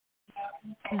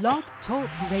Blog Talk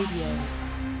Radio.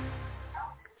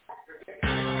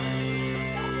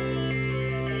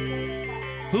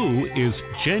 Who is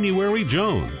January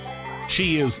Jones?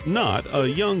 She is not a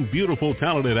young, beautiful,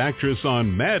 talented actress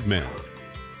on Mad Men.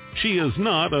 She is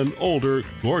not an older,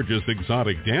 gorgeous,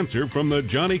 exotic dancer from the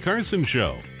Johnny Carson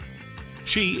show.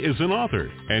 She is an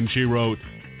author, and she wrote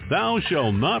Thou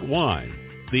Shalt Not Whine,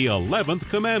 the 11th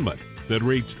Commandment, that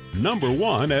reached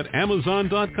 #1 at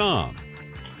Amazon.com.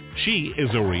 She is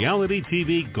a reality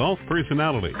TV golf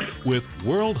personality with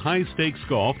World High Stakes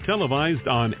Golf televised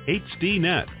on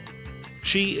HDNet.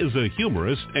 She is a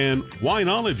humorist and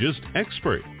winologist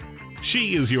expert.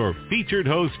 She is your featured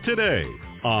host today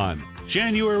on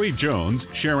January Jones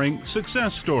Sharing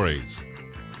Success Stories.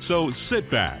 So sit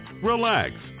back,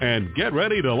 relax, and get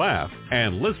ready to laugh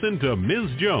and listen to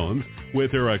Ms. Jones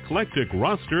with her eclectic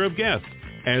roster of guests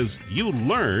as you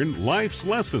learn life's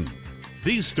lessons.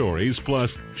 These stories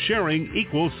plus sharing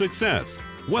equals success.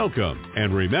 Welcome,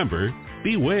 and remember,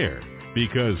 beware,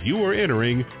 because you are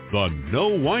entering the no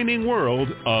whining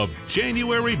world of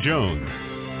January Jones.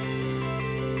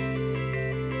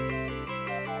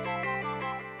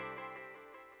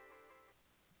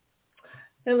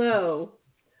 Hello.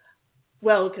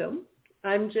 Welcome.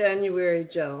 I'm January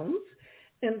Jones,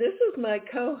 and this is my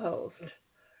co-host.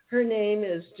 Her name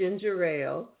is Ginger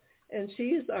Ale, and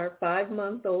she's our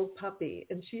 5-month-old puppy,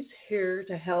 and she's here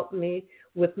to help me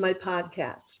with my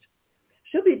podcast.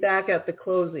 She'll be back at the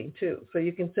closing, too, so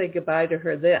you can say goodbye to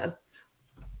her then.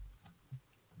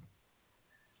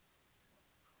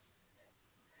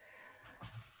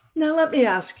 Now, let me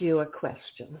ask you a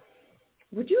question.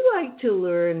 Would you like to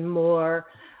learn more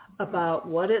about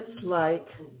what it's like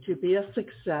to be a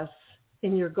success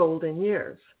in your golden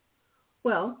years?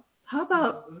 Well, how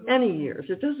about any years?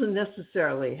 It doesn't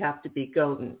necessarily have to be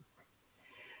golden.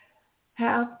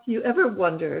 Have you ever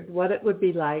wondered what it would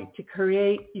be like to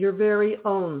create your very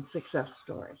own success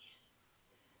story?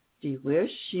 Do you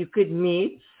wish you could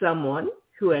meet someone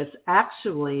who has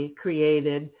actually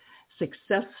created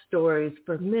success stories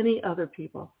for many other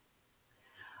people?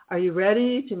 Are you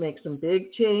ready to make some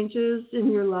big changes in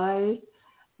your life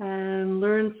and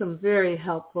learn some very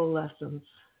helpful lessons?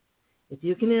 If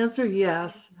you can answer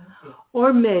yes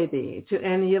or maybe to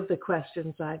any of the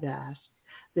questions I've asked,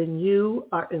 then you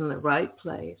are in the right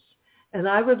place. And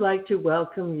I would like to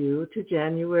welcome you to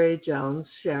January Jones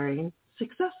Sharing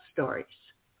Success Stories.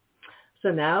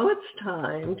 So now it's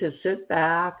time to sit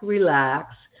back,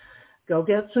 relax, go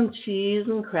get some cheese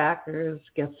and crackers,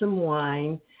 get some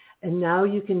wine, and now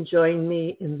you can join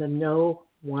me in the no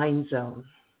wine zone.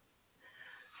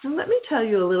 So let me tell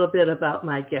you a little bit about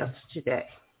my guest today.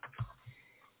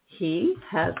 He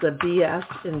has a BS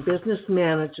in business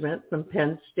management from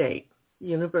Penn State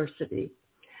University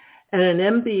and an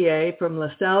MBA from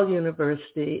LaSalle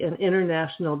University in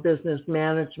international business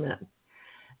management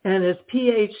and his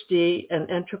PhD in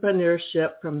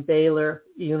entrepreneurship from Baylor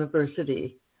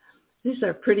University. These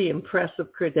are pretty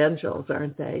impressive credentials,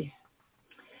 aren't they?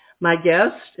 My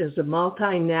guest is a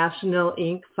multinational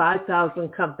Inc. 5,000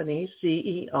 company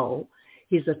CEO.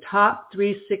 He's a top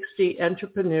 360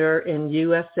 entrepreneur in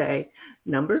USA,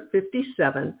 number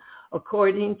 57,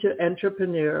 according to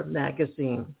Entrepreneur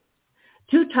magazine.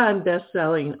 2-time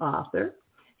best-selling author.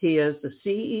 He is the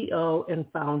CEO and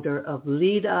founder of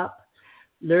LEADUP,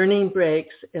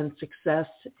 LearningBreaks and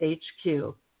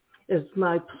SUCCESSHQ. It's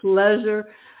my pleasure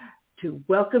to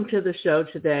welcome to the show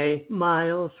today,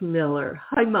 Myles Miller.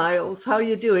 Hi, Myles. How are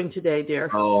you doing today, dear?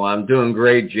 Oh, I'm doing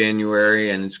great, January,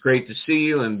 and it's great to see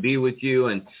you and be with you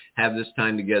and have this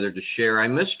time together to share. I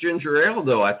missed Ginger Ale,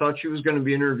 though. I thought she was going to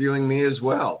be interviewing me as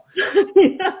well.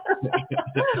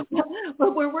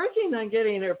 Well, we're working on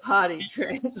getting her potty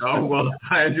trained. Oh, well,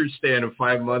 I understand. A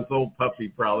 5-month-old puppy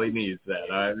probably needs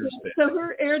that. I understand. So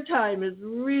her airtime is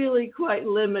really quite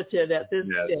limited at this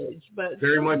stage. But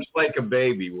very much like a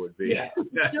baby would be. Yeah,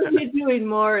 she'll be doing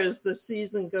more as the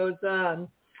season goes on.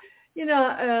 You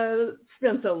know, it's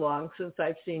been so long since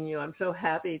I've seen you. I'm so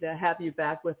happy to have you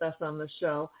back with us on the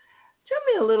show. Tell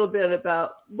me a little bit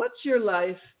about what's your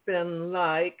life been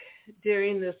like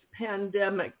during this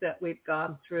pandemic that we've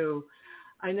gone through.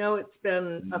 I know it's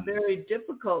been a very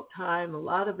difficult time, a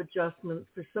lot of adjustments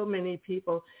for so many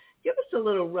people. Give us a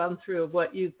little run through of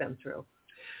what you've been through.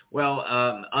 Well,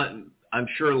 I'm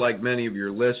sure like many of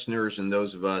your listeners and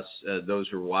those of us, those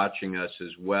who are watching us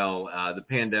as well, the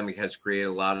pandemic has created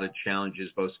a lot of challenges,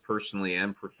 both personally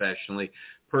and professionally.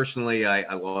 Personally,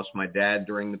 I lost my dad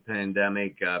during the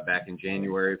pandemic back in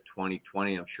January of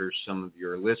 2020. I'm sure some of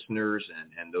your listeners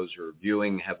and those who are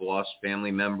viewing have lost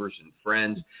family members and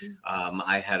friends.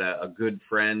 I had a good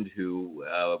friend who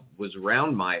was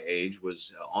around my age, was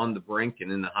on the brink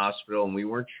and in the hospital, and we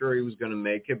weren't sure he was going to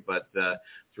make it, but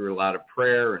through a lot of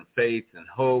prayer and faith and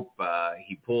hope,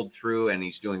 he pulled through, and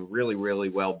he's doing really, really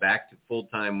well, back to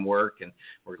full-time work, and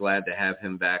we're glad to have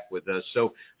him back with us.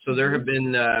 So there have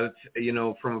been,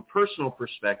 from a personal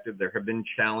perspective, there have been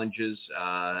challenges,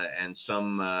 and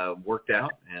some worked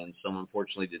out, and some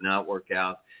unfortunately did not work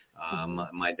out.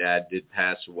 My dad did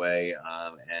pass away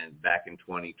and back in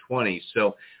 2020.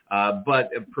 So,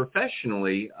 but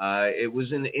professionally, it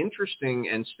was an interesting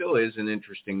and still is an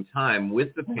interesting time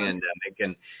with the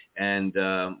pandemic, and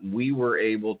we were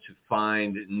able to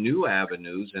find new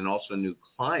avenues and also new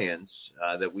clients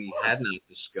that we had not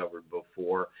discovered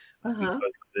before. Because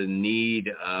the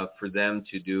need for them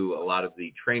to do a lot of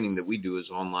the training that we do is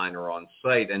online or on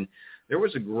site, and there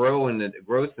was a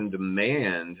growth in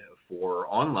demand for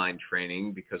online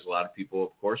training because a lot of people, of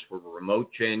course, were remote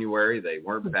January. They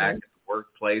weren't back at the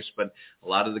workplace, but a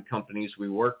lot of the companies we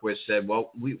work with said,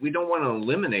 well, we don't want to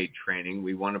eliminate training.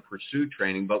 We want to pursue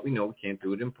training, but we know we can't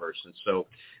do it in person. So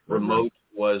remote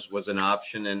was an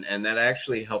option, and that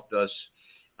actually helped us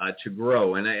to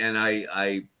grow. And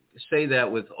I say that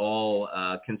with all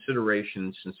consideration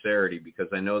and sincerity, because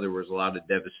I know there was a lot of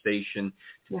devastation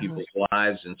to people's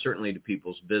lives and certainly to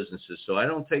people's businesses. So I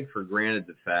don't take for granted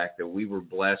the fact that we were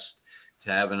blessed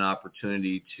to have an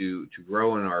opportunity to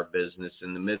grow in our business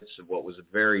in the midst of what was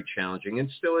a very challenging, and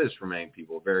still is for many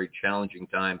people, a very challenging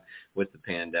time with the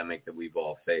pandemic that we've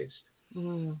all faced.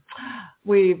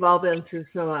 We've all been through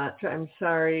so much. I'm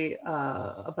sorry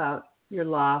about your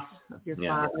loss of your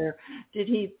father. Did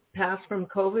he pass from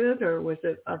COVID, or was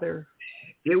it other?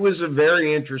 It was a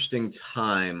very interesting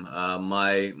time.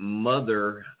 My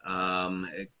mother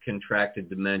contracted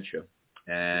dementia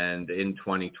and in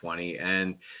 2020,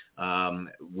 and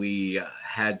we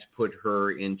had to put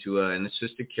her into an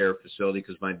assisted care facility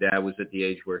because my dad was at the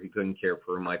age where he couldn't care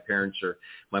for her.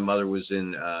 My mother was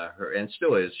in her, and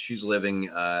still is, she's living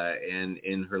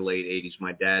in her late 80s.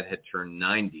 My dad had turned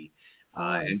 90.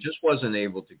 And just wasn't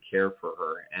able to care for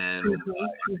her. And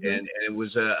it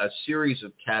was a series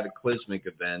of cataclysmic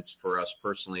events for us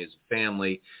personally as a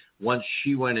family. Once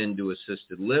she went into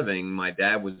assisted living, my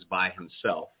dad was by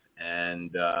himself,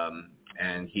 and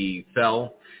he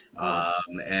fell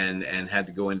and had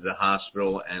to go into the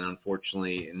hospital, and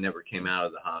unfortunately never came out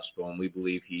of the hospital. And we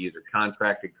believe he either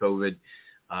contracted COVID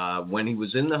when he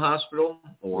was in the hospital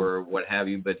or what have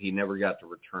you, but he never got to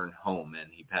return home,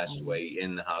 and he passed away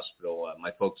in the hospital.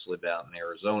 My folks live out in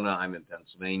Arizona. I'm in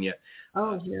Pennsylvania.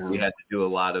 We had to do a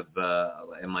lot of,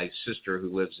 and my sister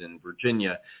who lives in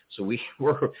Virginia. So we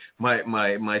were,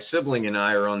 my sibling and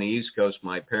I are on the East Coast.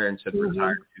 My parents had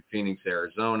retired to Phoenix,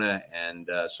 Arizona, and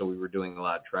so we were doing a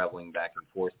lot of traveling back and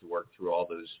forth to work through all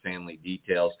those family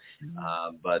details.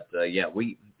 But that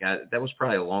was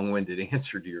probably a long-winded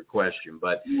answer to your question,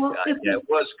 but it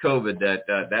was COVID.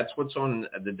 That's what's on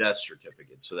the death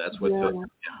certificate. So that's what.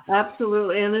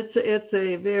 Absolutely, and it's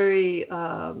a very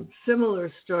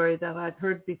similar story that I've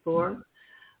heard before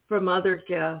from other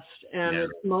guests, and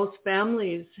most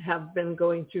families have been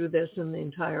going through this in the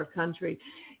entire country.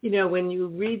 You know, when you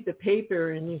read the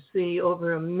paper and you see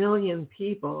over 1 million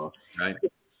people,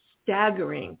 it's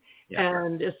staggering.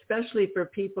 And especially for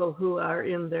people who are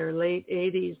in their late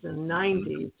 80s and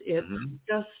 90s, it's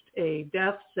just a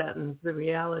death sentence, the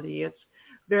reality. It's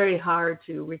very hard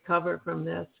to recover from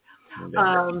this.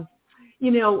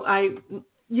 I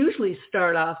usually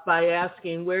start off by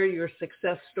asking where your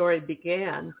success story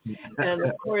began. And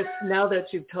of course, now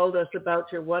that you've told us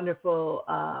about your wonderful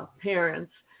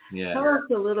parents, tell us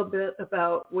a little bit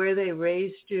about where they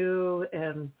raised you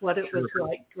and what it was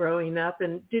like growing up.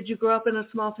 And did you grow up in a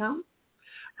small town?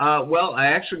 Well, I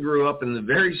actually grew up in the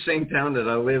very same town that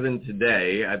I live in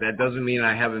today. That doesn't mean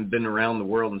I haven't been around the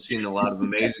world and seen a lot of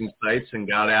amazing sights and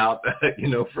got out,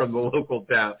 from the local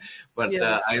town. But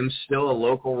I am still a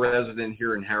local resident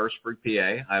here in Harrisburg,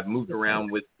 PA. I've moved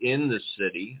around within the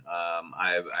city.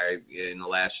 In the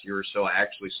last year or so, I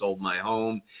actually sold my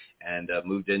home and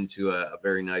moved into a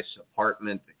very nice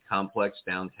apartment complex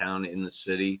downtown in the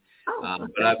city.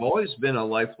 But I've always been a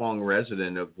lifelong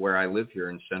resident of where I live here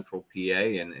in central PA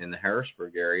and in the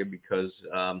Harrisburg area because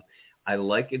I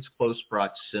like its close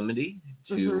proximity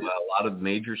to a lot of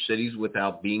major cities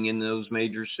without being in those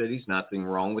major cities. Nothing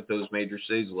wrong with those major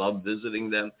cities. Love visiting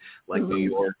them, like New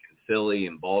York and Philly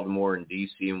and Baltimore and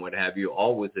D.C. and what have you,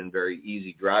 all within very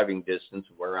easy driving distance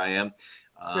of where I am.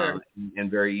 And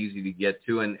very easy to get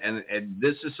to. And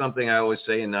this is something I always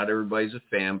say, and not everybody's a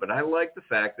fan, but I like the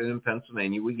fact that in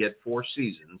Pennsylvania we get 4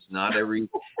 seasons. Not every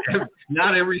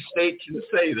state can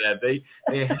say that. They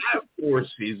have 4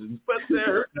 seasons, but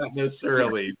they're not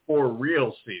necessarily 4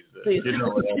 real seasons. You know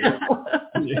what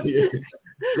I mean?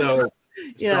 So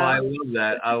I love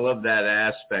that. I love that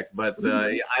aspect. But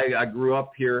I grew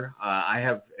up here. I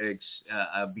have,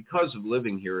 because of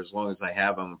living here as long as I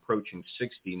have, I'm approaching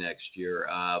 60 next year.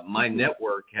 My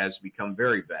network has become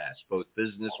very vast, both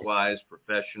business-wise,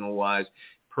 professional-wise,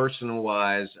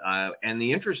 personal-wise. And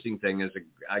the interesting thing is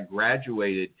I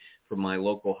graduated from my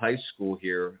local high school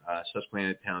here,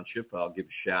 Susquehanna Township. I'll give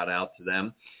a shout out to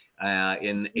them,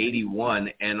 in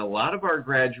 81. And a lot of our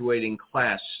graduating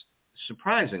class,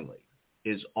 surprisingly,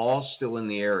 is all still in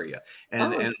the area.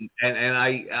 And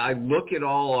I look at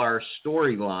all our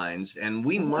storylines, and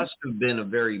we must have been a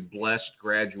very blessed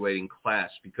graduating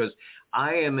class, because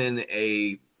I am in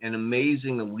an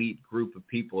amazing elite group of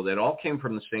people that all came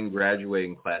from the same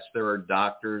graduating class. There are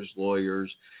doctors,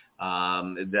 lawyers,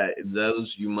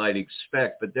 those you might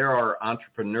expect, but there are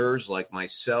entrepreneurs like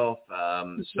myself.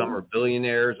 Some are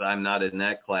billionaires. I'm not in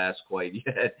that class quite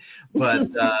yet, but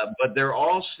they're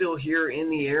all still here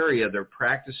in the area. They're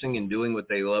practicing and doing what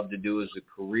they love to do as a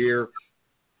career.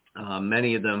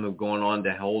 Many of them have gone on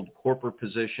to hold corporate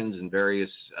positions in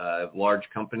various large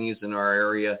companies in our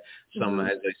area. Some,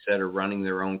 as I said, are running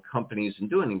their own companies and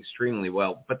doing extremely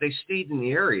well, but they stayed in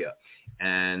the area,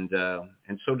 and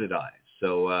so did I.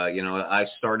 So, I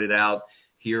started out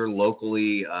here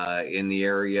locally in the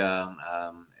area.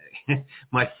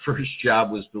 My first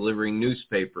job was delivering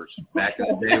newspapers back in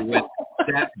the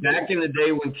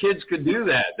day when kids could do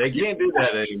that. They can't do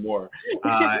that anymore.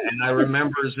 And I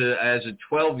remember as a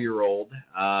 12-year-old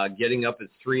getting up at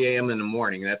 3 a.m. in the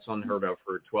morning. That's unheard of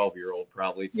for a 12-year-old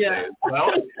probably today as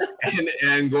well.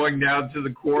 And going down to the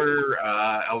corner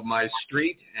of my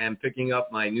street and picking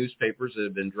up my newspapers that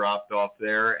had been dropped off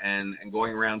there, and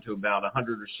going around to about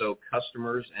 100 or so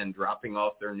customers and dropping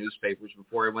off their newspapers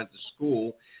before I went to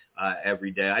school every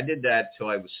day. I did that till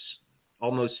I was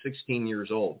almost 16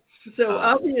 years old. So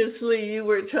obviously you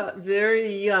were taught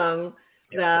very young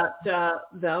that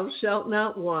thou shalt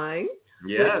not whine.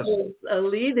 Yes. Which is a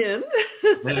lead-in.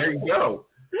 There you go.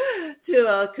 To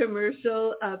a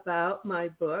commercial about my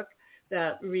book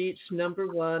that reached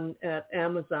 #1 at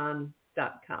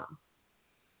Amazon.com.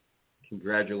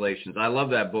 Congratulations. I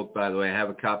love that book, by the way. I have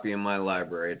a copy in my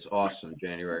library. It's awesome,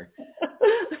 January.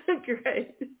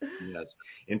 Great. Yes.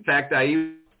 In fact,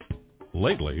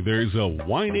 lately, there's a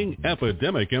whining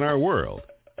epidemic in our world.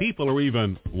 People are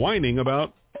even whining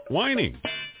about whining.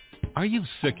 Are you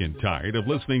sick and tired of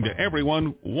listening to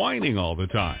everyone whining all the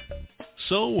time?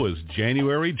 So was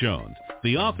January Jones,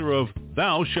 the author of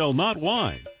Thou Shalt Not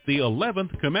Whine, the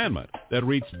 11th commandment that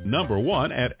reached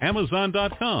 #1 at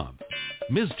Amazon.com.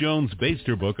 Ms. Jones based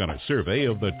her book on a survey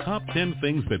of the top 10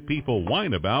 things that people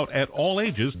whine about at all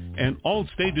ages and all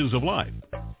stages of life.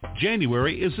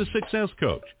 January is a success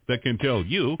coach that can tell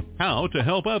you how to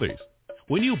help others.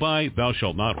 When you buy Thou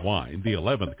Shalt Not Whine, the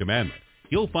 11th commandment,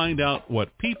 you'll find out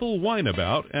what people whine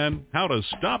about and how to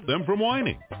stop them from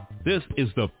whining. This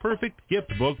is the perfect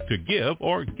gift book to give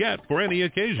or get for any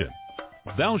occasion.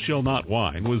 Thou Shalt Not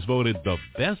Whine was voted the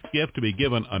best gift to be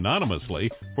given anonymously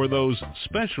for those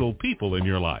special people in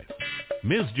your life.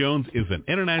 Ms. Jones is an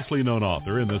internationally known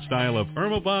author in the style of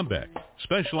Irma Bombeck,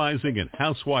 specializing in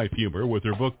housewife humor, with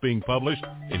her book being published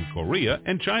in Korea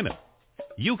and China.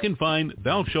 You can find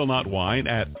Thou Shalt Not Whine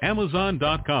at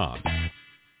Amazon.com.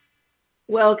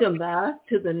 Welcome back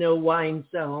to the No Whine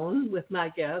Zone with my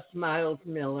guest, Myles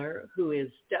Miller, who is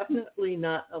definitely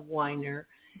not a whiner.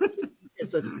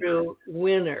 Is a true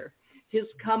winner. His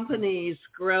company's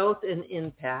growth and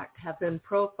impact have been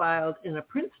profiled in a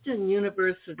Princeton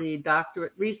University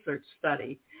doctorate research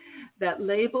study that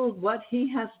labeled what he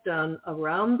has done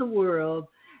around the world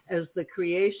as the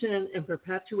creation and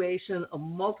perpetuation of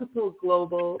multiple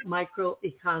global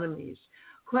microeconomies.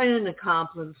 Quite an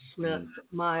accomplishment,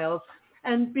 Myles.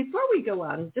 And before we go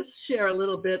on, just share a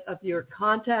little bit of your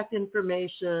contact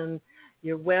information,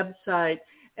 your website,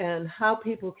 and how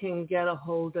people can get a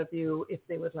hold of you if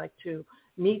they would like to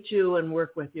meet you and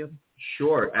work with you.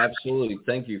 Sure, absolutely.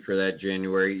 Thank you for that,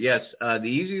 January. Yes, the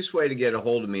easiest way to get a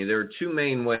hold of me, there are two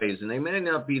main ways, and they may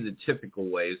not be the typical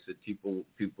ways that people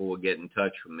will get in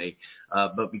touch with me,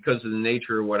 but because of the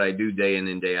nature of what I do day in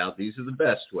and day out, these are the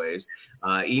best ways.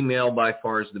 Email by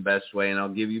far is the best way, and I'll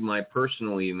give you my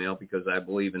personal email because I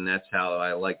believe, and that's how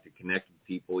I like to connect with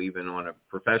people, even on a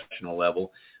professional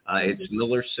level. It's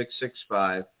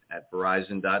Miller665 at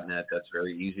Verizon.net. That's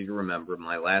very easy to remember.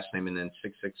 My last name and then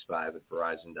 665 at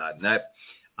Verizon.net.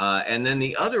 And then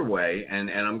the other way,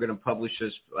 and I'm going to publish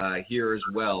this here as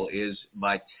well, is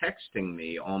by texting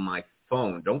me on my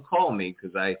phone. Don't call me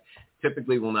because I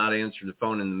typically will not answer the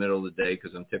phone in the middle of the day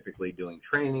because I'm typically doing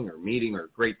training or meeting or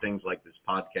great things like this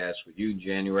podcast with you,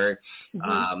 January.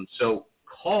 So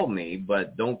call me,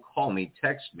 but don't call me.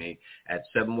 Text me at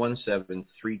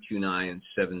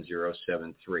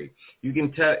 717-329-7073. You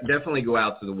can definitely go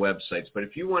out to the websites, but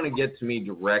if you want to get to me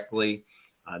directly,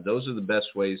 those are the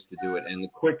best ways to do it and the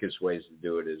quickest ways to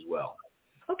do it as well.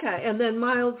 Okay, and then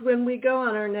Myles, when we go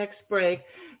on our next break,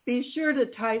 be sure to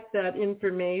type that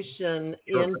information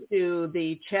into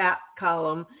the chat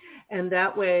column, and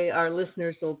that way our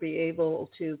listeners will be able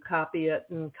to copy it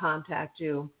and contact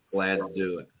you. Glad to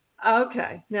do it.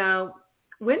 Okay. Now,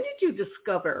 when did you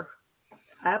discover,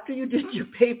 after you did your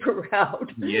paper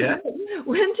route,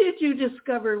 when did you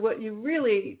discover what you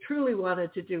really, truly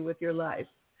wanted to do with your life?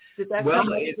 Did that come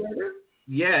later?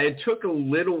 Yeah, it took a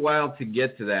little while to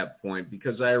get to that point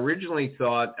because I originally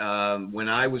thought when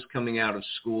I was coming out of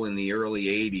school in the early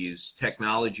 80s,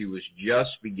 technology was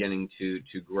just beginning to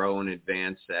grow and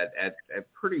advance at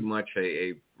pretty much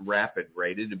a rapid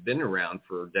rate. It had been around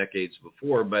for decades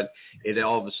before, but it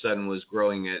all of a sudden was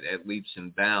growing at leaps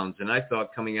and bounds. And I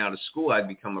thought coming out of school I'd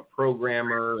become a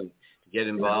programmer and get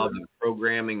involved in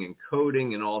programming and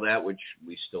coding and all that, which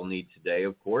we still need today,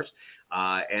 of course.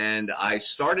 And I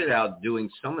started out doing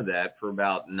some of that for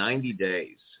about 90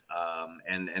 days.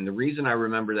 And the reason I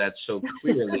remember that so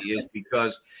clearly is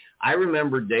because I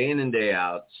remember day in and day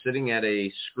out sitting at a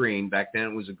screen. Back then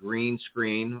it was a green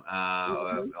screen.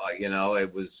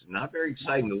 It was not very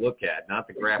exciting to look at, not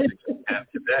the graphics we have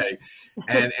today,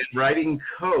 and writing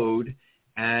code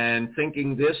and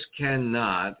thinking this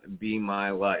cannot be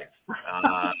my life.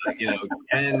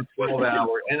 10, 12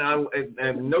 hours. And I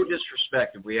have no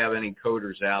disrespect if we have any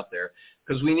coders out there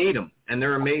because we need them. And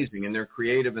they're amazing and they're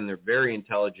creative and they're very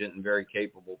intelligent and very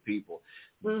capable people.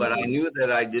 But I knew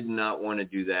that I did not want to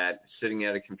do that sitting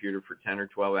at a computer for 10 or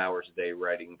 12 hours a day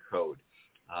writing code.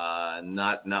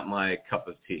 Not my cup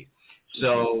of tea.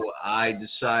 So I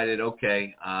decided,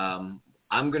 okay,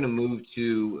 I'm going to move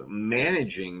to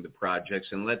managing the projects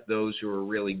and let those who are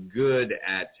really good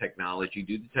at technology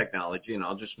do the technology, and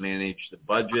I'll just manage the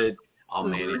budget. I'll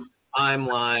manage the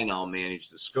timeline. I'll manage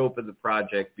the scope of the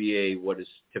project, be what is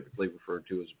typically referred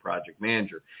to as a project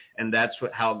manager. And that's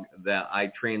how I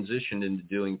transitioned into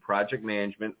doing project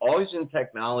management, always in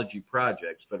technology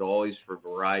projects, but always for a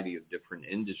variety of different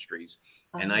industries.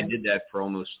 And I did that for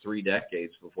almost 3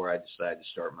 decades before I decided to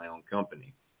start my own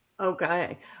company.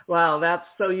 Okay. Wow.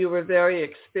 So you were very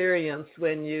experienced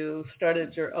when you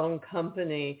started your own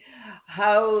company.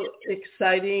 How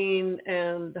exciting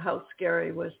and how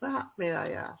scary was that, may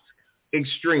I ask?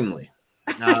 Extremely.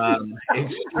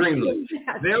 Extremely.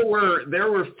 There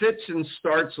were fits and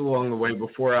starts along the way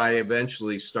before I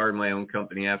eventually started my own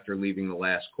company after leaving the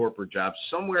last corporate job.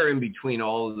 Somewhere in between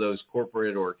all of those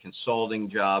corporate or consulting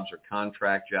jobs or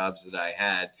contract jobs that I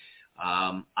had,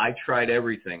 I tried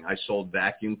everything. I sold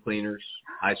vacuum cleaners.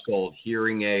 I sold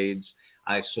hearing aids.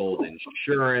 I sold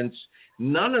insurance.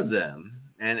 None of them,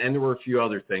 and there were a few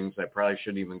other things. I probably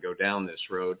shouldn't even go down this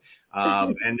road,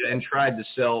 and tried to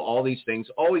sell all these things,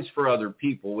 always for other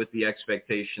people, with the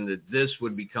expectation that this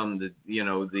would become the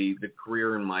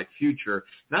career in my future.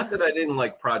 Not that I didn't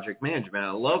like project management.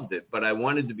 I loved it, but I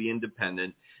wanted to be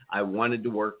independent. I wanted to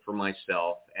work for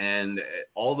myself, and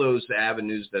all those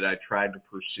avenues that I tried to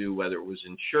pursue, whether it was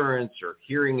insurance or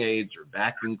hearing aids or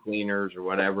vacuum cleaners or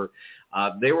whatever,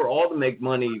 they were all to make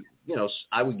money.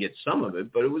 I would get some of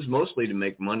it, but it was mostly to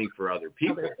make money for other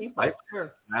people. Right?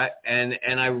 Sure. And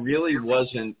I really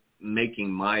wasn't making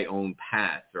my own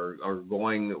path or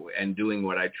going and doing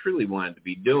what I truly wanted to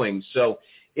be doing. So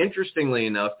interestingly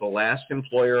enough, the last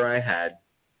employer I had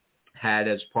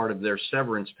as part of their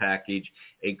severance package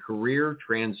a career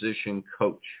transition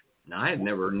coach. Now, I had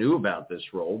never knew about this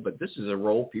role, but this is a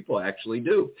role people actually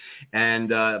do. And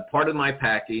part of my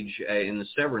package in the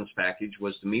severance package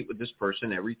was to meet with this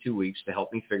person every 2 weeks to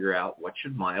help me figure out what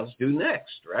should Myles do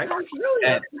next, right? That's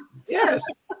brilliant. Yes.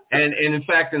 And in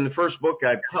fact, in the first book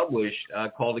I published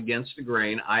called Against the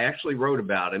Grain, I actually wrote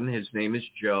about him. His name is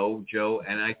Joe.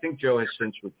 And I think Joe has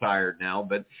since retired now.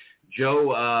 But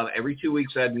Joe, every 2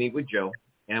 weeks I'd meet with Joe,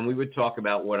 and we would talk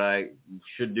about what I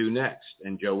should do next.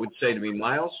 And Joe would say to me,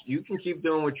 Myles, you can keep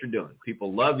doing what you're doing.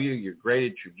 People love you. You're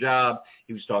great at your job.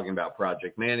 He was talking about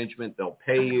project management. They'll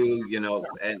pay you,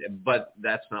 but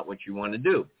that's not what you want to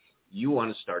do. You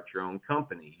want to start your own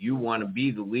company. You want to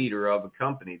be the leader of a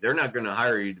company. They're not going to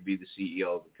hire you to be the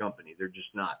CEO of a company. They're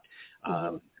just not.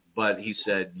 But he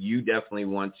said, you definitely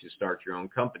want to start your own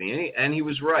company. And he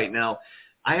was right. Now,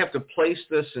 I have to place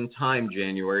this in time,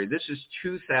 January. This is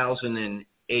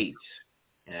 2008.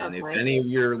 And if any of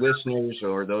your listeners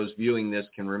or those viewing this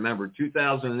can remember,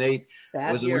 2008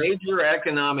 was a major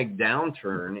economic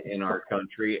downturn in our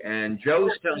country. And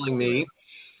Joe's telling me,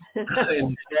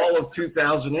 in fall of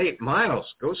 2008, Myles,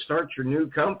 go start your new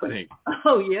company.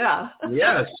 Oh, yeah.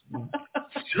 Yes.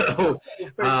 So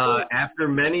after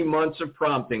many months of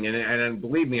prompting, and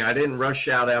believe me, I didn't rush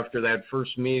out after that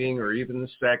first meeting or even the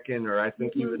second or I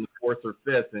think even the fourth or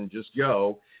fifth and just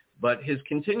go. But his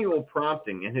continual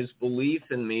prompting and his belief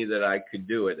in me that I could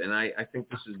do it, and I think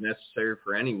this is necessary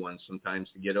for anyone sometimes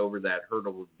to get over that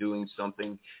hurdle of doing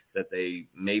something that they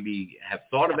maybe have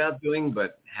thought about doing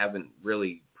but haven't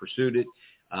really pursued it.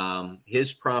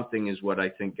 His prompting is what I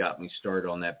think got me started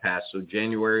on that path. So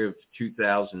January of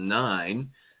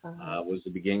 2009 was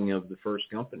the beginning of the first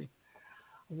company.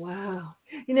 Wow.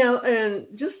 And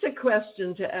just a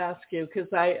question to ask you,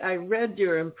 because I read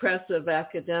your impressive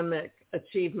academic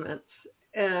achievements.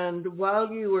 And while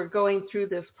you were going through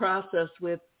this process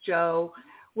with Joe,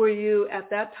 were you at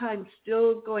that time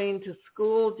still going to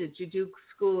school? Did you do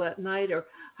school at night? Or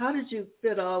how did you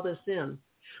fit all this in?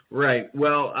 Right.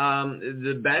 Well,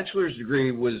 the bachelor's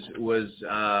degree was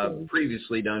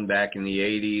previously done back in the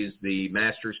 80s. The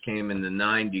master's came in the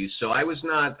 90s. So I was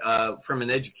not from an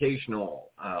educational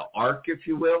arc, if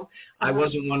you will. I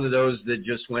wasn't one of those that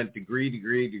just went degree.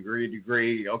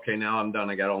 Okay, now I'm done.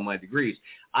 I got all my degrees.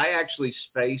 I actually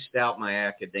spaced out my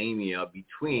academia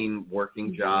between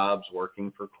working jobs,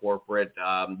 working for corporate.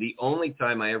 The only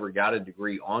time I ever got a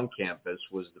degree on campus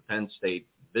was the Penn State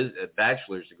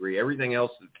bachelor's degree. Everything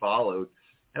else that followed,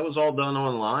 that was all done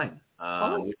online,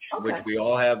 which we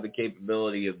all have the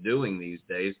capability of doing these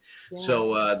days. Yeah.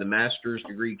 So the master's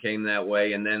degree came that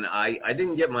way. And then I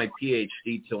didn't get my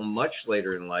PhD till much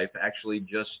later in life, actually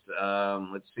just,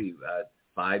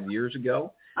 5 years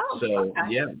ago.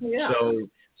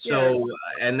 So,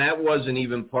 and that wasn't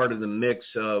even part of the mix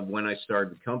of when I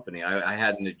started the company. I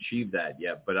hadn't achieved that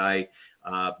yet, but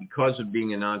because of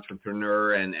being an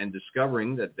entrepreneur and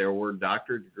discovering that there were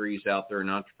doctorate degrees out there in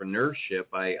entrepreneurship,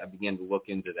 I began to look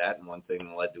into that, and one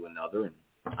thing led to another, and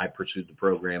I pursued the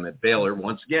program at Baylor.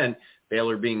 Once again,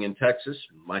 Baylor being in Texas,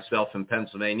 myself in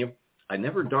Pennsylvania. I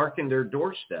never darkened their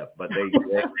doorstep, but they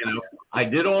I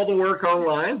did all the work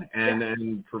online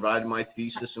and provided my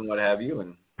thesis and what have you,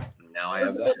 and now I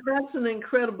have that. That's an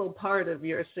incredible part of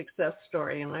your success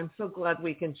story, and I'm so glad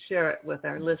we can share it with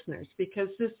our listeners, because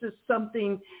this is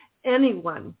something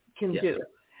anyone can do.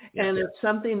 And it's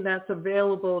something that's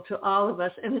available to all of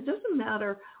us. And it doesn't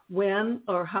matter when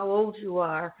or how old you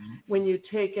are when you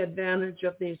take advantage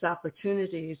of these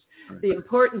opportunities. Right. The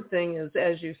important thing is,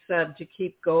 as you said, to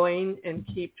keep going and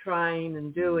keep trying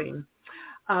and doing.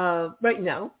 Right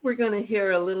now, we're going to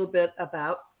hear a little bit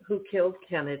about who killed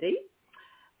Kennedy.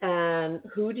 And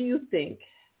who do you think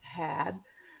had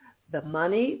the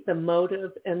money, the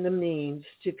motive, and the means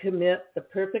to commit the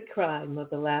perfect crime of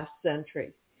the last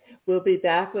century? We'll be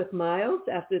back with Myles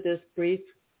after this brief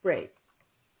break.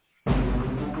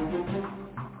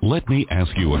 Let me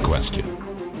ask you a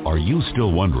question. Are you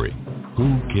still wondering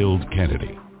who killed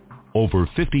Kennedy? Over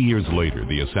 50 years later,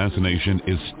 the assassination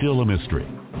is still a mystery.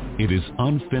 It is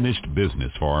unfinished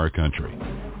business for our country.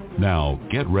 Now,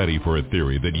 get ready for a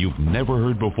theory that you've never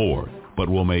heard before, but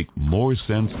will make more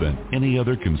sense than any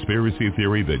other conspiracy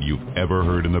theory that you've ever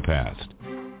heard in the past.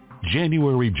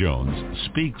 January Jones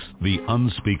speaks the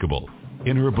unspeakable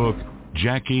in her book,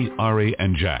 Jackie, Ari,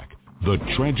 and Jack, The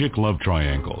Tragic Love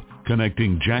Triangle,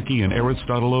 connecting Jackie and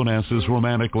Aristotle Onassis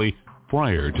romantically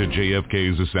prior to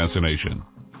JFK's assassination.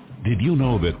 Did you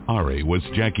know that Ari was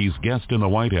Jackie's guest in the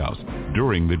White House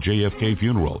during the JFK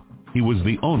funeral? He was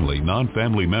the only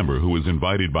non-family member who was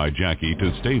invited by Jackie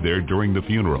to stay there during the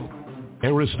funeral.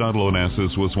 Aristotle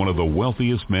Onassis was one of the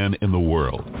wealthiest men in the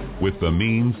world, with the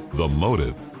means, the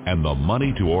motive, and the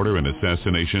money to order an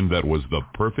assassination that was the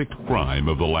perfect crime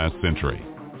of the last century.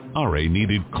 Ari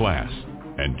needed class,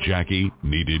 and Jackie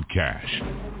needed cash.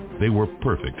 They were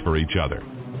perfect for each other.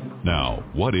 Now,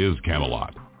 what is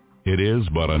Camelot? It is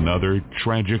but another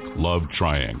tragic love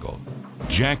triangle.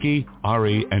 Jackie,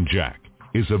 Ari, and Jack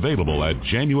is available at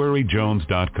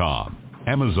JanuaryJones.com,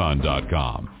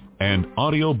 Amazon.com, and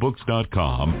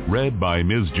audiobooks.com, read by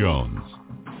Ms. Jones.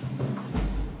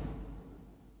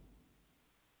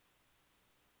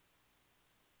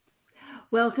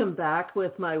 Welcome back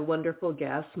with my wonderful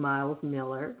guest, Myles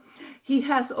Miller. He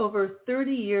has over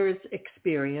 30 years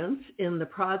experience in the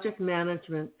project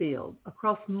management field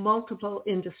across multiple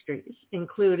industries,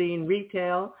 including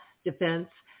retail, defense,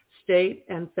 state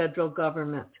and federal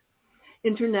government,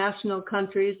 international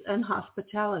countries, and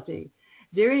hospitality.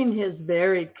 During his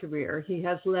varied career, he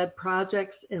has led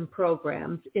projects and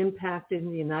programs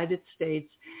impacting the United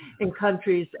States and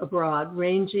countries abroad,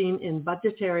 ranging in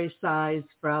budgetary size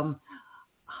from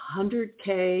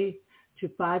 100K to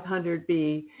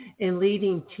 500B, and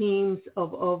leading teams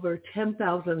of over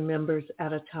 10,000 members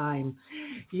at a time.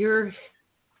 Your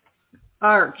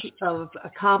arc of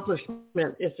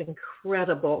accomplishment is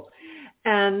incredible.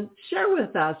 And share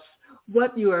with us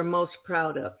what you are most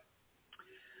proud of.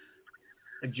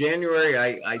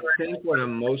 January, I think what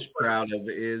I'm most proud of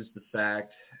is the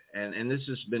fact, and this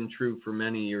has been true for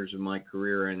many years of my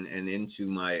career and into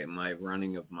my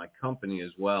running of my company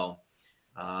as well.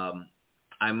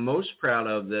 I'm most proud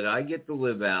of that I get to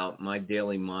live out my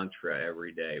daily mantra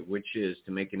every day, which is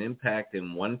to make an impact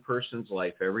in one person's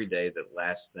life every day that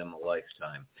lasts them a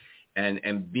lifetime.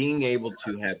 And being able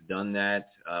to have done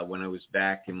that when I was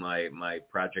back in my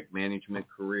project management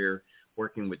career,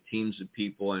 working with teams of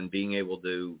people and being able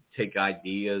to take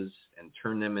ideas and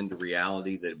turn them into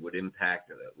reality that would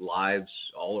impact lives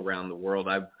all around the world.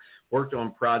 I've worked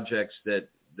on projects that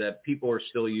people are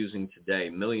still using today.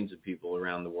 Millions of people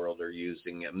around the world are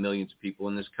using, millions of people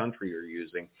in this country are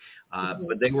using.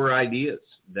 But they were ideas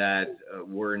that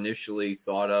were initially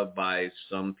thought of by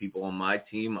some people on my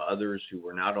team, others who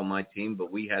were not on my team, but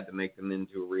we had to make them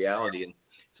into a reality. And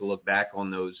to look back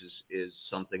on those is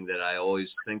something that I always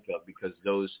think of, because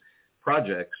those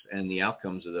projects and the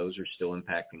outcomes of those are still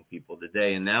impacting people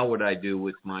today. And now what I do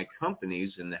with my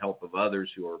companies and the help of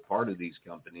others who are part of these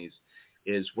companies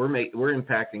is we're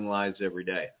impacting lives every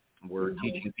day. We're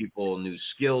teaching people new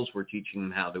skills. We're teaching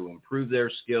them how to improve their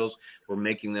skills. We're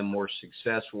making them more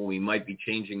successful. We might be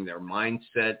changing their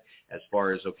mindset as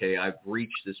far as, okay, I've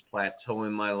reached this plateau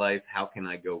in my life. How can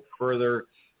I go further?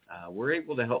 We're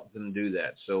able to help them do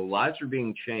that. So lives are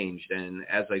being changed. And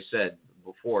as I said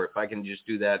before, if I can just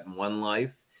do that in one life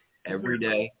every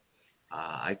day,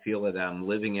 I feel that I'm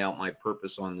living out my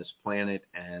purpose on this planet,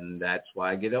 and that's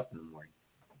why I get up in the morning.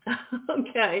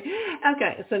 Okay.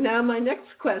 So now my next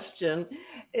question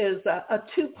is a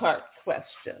two-part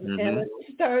question. And it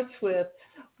starts with,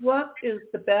 what is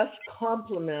the best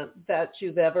compliment that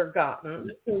you've ever gotten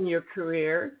in your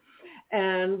career?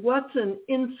 And what's an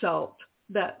insult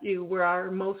that you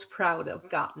were most proud of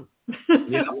gotten?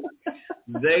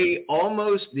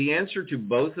 The answer to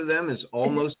both of them is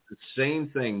almost the same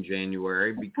thing,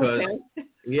 January, because,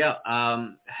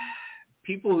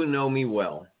 people who know me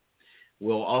well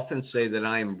will often say that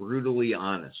I am brutally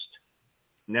honest.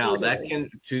 Now, that can,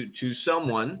 to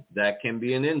someone, that can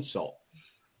be an insult.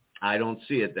 I don't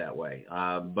see it that way.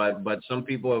 But some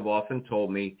people have often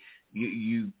told me,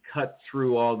 you cut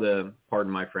through all the,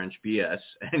 pardon my French, BS,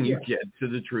 and you get to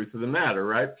the truth of the matter,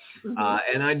 right?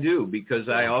 And I do, because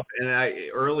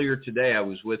earlier today I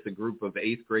was with a group of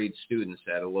 8th grade students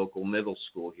at a local middle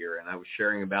school here, and I was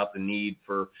sharing about the need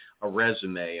for a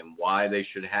resume and why they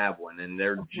should have one. And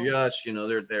they're just,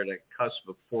 they're at the cusp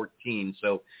of 14,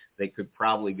 so they could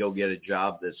probably go get a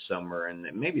job this summer, and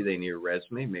maybe they need a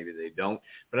resume, maybe they don't.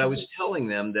 But I was telling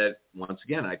them that, once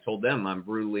again, I told them I'm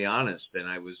brutally honest, and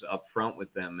I was upfront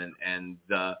with them. And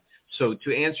so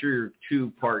to answer your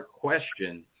two-part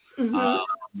question,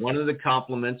 one of the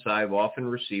compliments I've often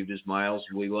received is, Myles,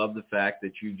 we love the fact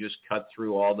that you just cut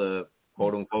through all the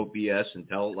quote-unquote BS and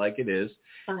tell it like it is.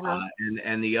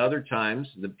 And the other times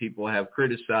that people have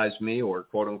criticized me or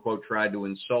quote-unquote tried to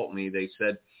insult me, they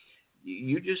said,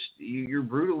 you're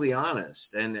brutally honest.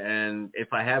 And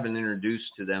if I haven't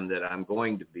introduced to them that I'm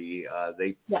going to be,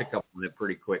 they pick up on it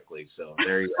pretty quickly. So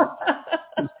there you go.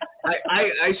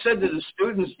 I said to the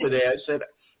students today, I said,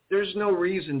 there's no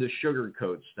reason to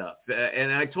sugarcoat stuff.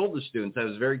 And I told the students, I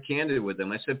was very candid with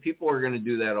them. I said, people are going to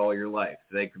do that all your life.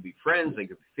 They could be friends, they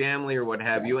could be family or what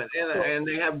have you. And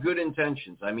they have good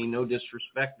intentions. I mean, no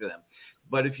disrespect to them.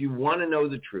 But if you want to know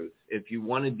the truth, if you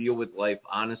want to deal with life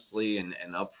honestly and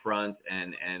upfront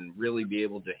and really be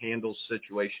able to handle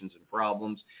situations and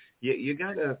problems, you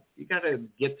gotta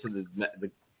get to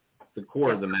the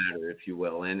core of the matter, if you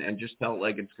will, and just tell it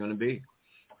like it's going to be.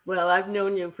 Well, I've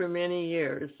known you for many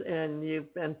years, and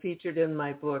you've been featured in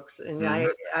my books, and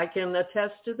I can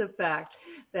attest to the fact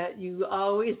that you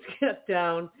always get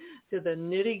down to the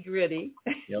nitty-gritty.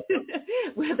 Yep.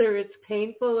 Whether it's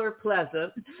painful or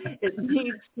pleasant, it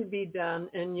needs to be done,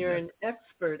 and you're an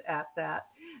expert at that.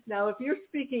 Now, if you're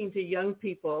speaking to young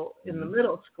people in the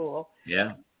middle school,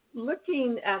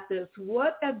 looking at this,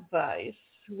 what advice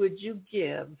would you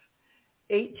give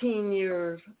 18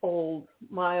 years old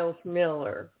Myles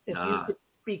Miller, if you could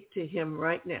speak to him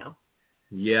right now?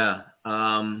 Yeah.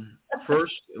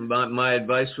 First, my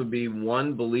advice would be,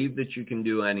 one, believe that you can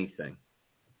do anything.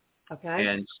 Okay.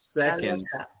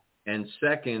 And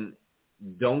second,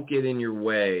 don't get in your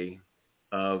way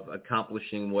of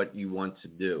accomplishing what you want to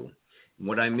do. And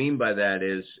what I mean by that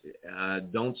is,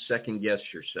 don't second guess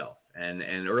yourself.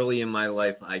 And early in my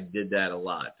life, I did that a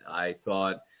lot. I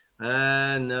thought,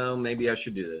 no, maybe I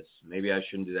should do this. Maybe I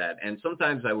shouldn't do that. And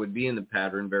sometimes I would be in the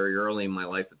pattern very early in my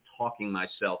life of talking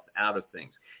myself out of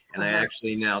things. And I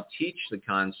actually now teach the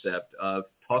concept of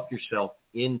talk yourself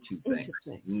into things,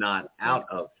 not out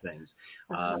of things.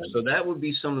 So that would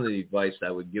be some of the advice I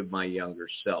would give my younger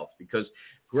self, because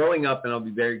growing up, and I'll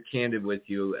be very candid with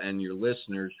you and your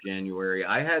listeners, January,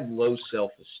 I had low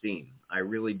self-esteem. I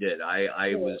really did.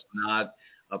 I was not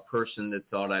a person that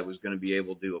thought I was going to be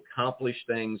able to accomplish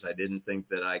things. I didn't think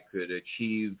that I could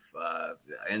achieve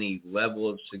any level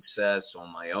of success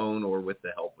on my own or with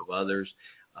the help of others.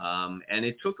 And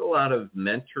it took a lot of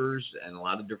mentors and a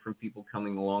lot of different people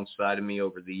coming alongside of me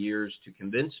over the years to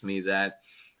convince me that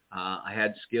I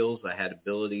had skills, I had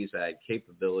abilities, I had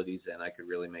capabilities, and I could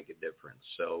really make a difference.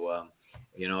 So,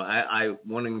 I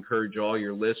want to encourage all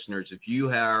your listeners, if you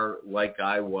are, like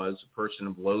I was, a person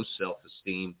of low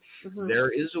self-esteem,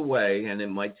 there is a way, and it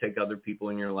might take other people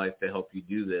in your life to help you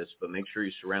do this, but make sure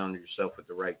you surround yourself with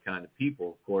the right kind of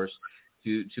people, of course,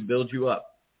 to build you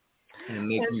up and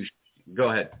make you. Go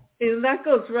ahead. And that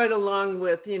goes right along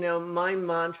with, my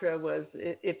mantra was,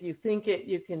 if you think it,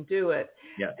 you can do it.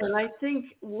 Yes. And I think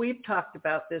we've talked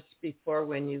about this before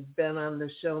when you've been on the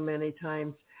show many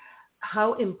times,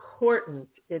 how important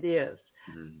it is.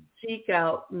 Seek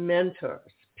out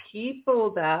mentors, people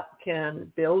that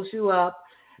can build you up,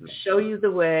 show you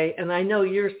the way. And I know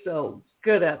you're so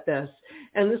good at this.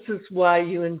 And this is why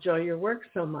you enjoy your work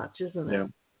so much, isn't it? Yeah.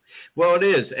 Well, it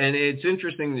is, and it's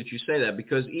interesting that you say that,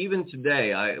 because even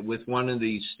today, with one of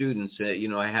the students,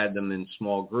 I had them in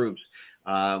small groups.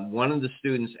 One of the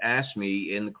students asked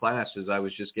me in the class, as I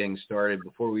was just getting started,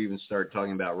 before we even started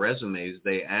talking about resumes,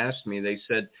 they asked me, they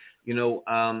said,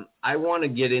 I want to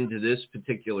get into this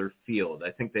particular field.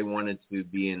 I think they wanted to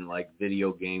be in like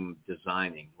video game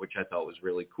designing, which I thought was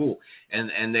really cool.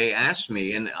 And they asked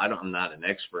me, and I'm not an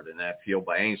expert in that field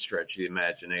by any stretch of the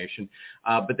imagination,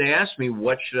 but they asked me,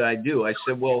 what should I do? I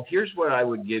said, well, here's what I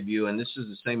would give you, and this is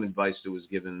the same advice that was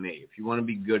given me. If you want to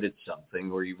be good at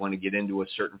something, or you want to get into a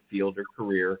certain field or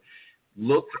career,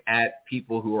 look at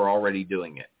people who are already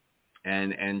doing it.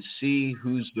 And see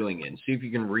who's doing it, and see if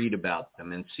you can read about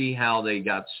them and see how they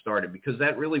got started, because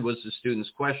that really was the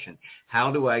student's question.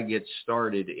 How do I get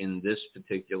started in this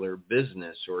particular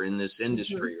business or in this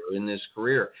industry or in this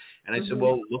career? And I said,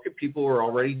 well, look at people who are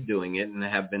already doing it and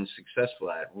have been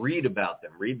successful at it. Read about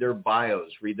them. Read their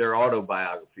bios. Read their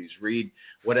autobiographies. Read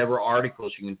whatever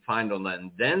articles you can find on that,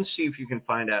 and then see if you can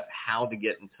find out how to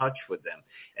get in touch with them.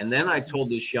 And then I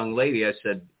told this young lady, I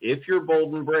said, if you're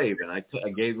bold and brave, and I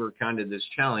gave her kind of this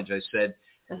challenge, I said,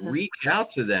 reach out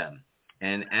to them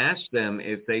and ask them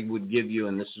if they would give you,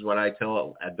 and this is what I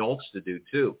tell adults to do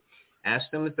too,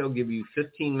 ask them if they'll give you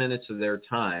 15 minutes of their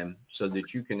time so that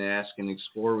you can ask and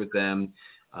explore with them,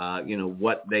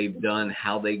 what they've done,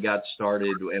 how they got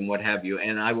started, and what have you.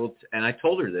 And I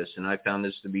told her this, and I found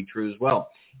this to be true as well.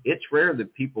 It's rare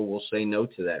that people will say no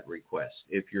to that request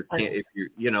if you're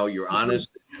honest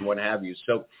and what have you.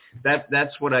 So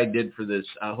that's what I did for this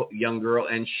young girl,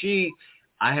 and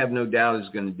I have no doubt is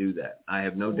going to do that. I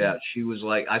have no doubt. She was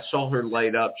like, I saw her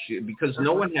light up because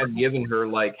no one had given her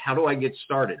like, how do I get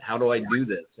started? How do I do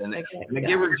this? And I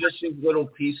give her just these little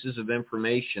pieces of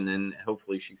information, and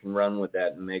hopefully she can run with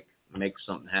that and make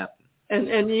something happen.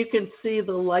 And you can see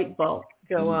the light bulb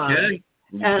go on.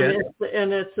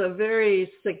 And it's a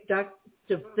very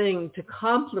seductive thing to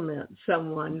compliment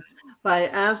someone by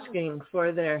asking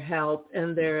for their help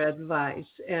and their advice.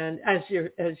 And as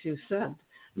you said,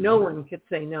 no one could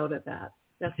say no to that.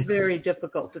 That's very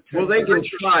difficult to turn. Well, they can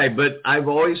try, but I've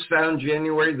always found,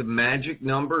 January, the magic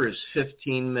number is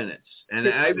 15 minutes. And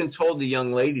I even told the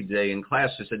young lady today in class,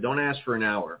 I said, don't ask for an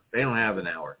hour. They don't have an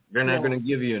hour. They're not going to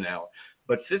give you an hour.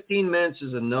 But 15 minutes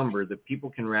is a number that people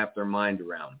can wrap their mind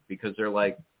around, because they're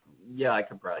like, yeah, I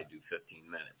could probably do 15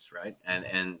 minutes, right?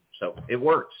 And so it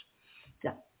works.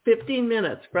 Yeah, 15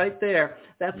 minutes right there.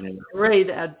 That's great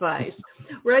advice.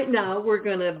 Right now, we're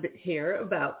going to hear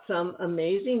about some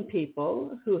amazing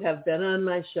people who have been on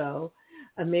my show,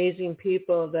 amazing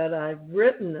people that I've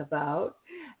written about,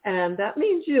 and that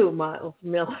means you, Myles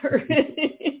Miller.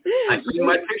 I see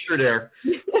my picture there.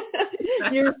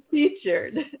 You're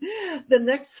featured. The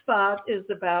next spot is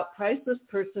about priceless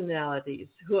personalities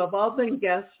who have all been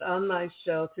guests on my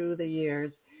show through the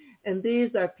years. And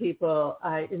these are people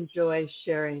I enjoy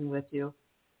sharing with you.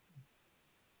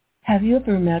 Have you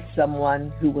ever met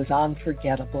someone who was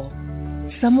unforgettable?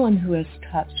 Someone who has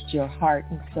touched your heart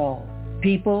and soul?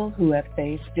 People who have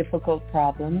faced difficult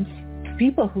problems?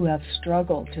 People who have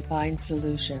struggled to find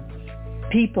solutions?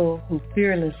 People who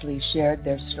fearlessly shared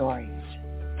their stories?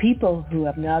 People who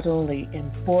have not only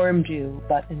informed you,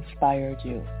 but inspired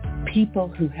you. People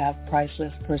who have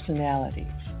priceless personalities.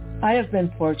 I have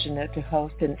been fortunate to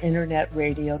host an internet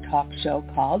radio talk show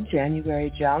called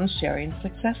January Jones Sharing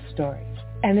Success Stories.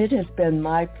 And it has been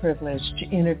my privilege to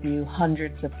interview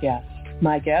hundreds of guests.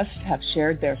 My guests have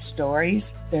shared their stories,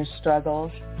 their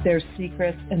struggles, their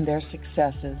secrets, and their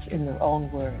successes in their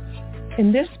own words.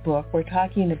 In this book, we're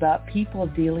talking about people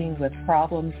dealing with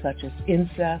problems such as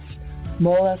incest,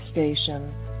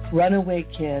 molestation, runaway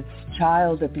kids,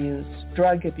 child abuse,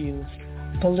 drug abuse,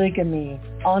 polygamy,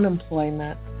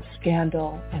 unemployment,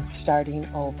 scandal, and starting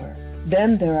over.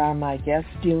 Then there are my guests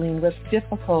dealing with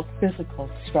difficult physical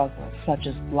struggles such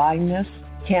as blindness,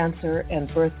 cancer,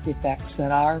 and birth defects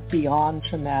that are beyond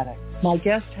traumatic. My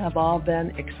guests have all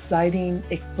been exciting,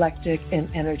 eclectic, and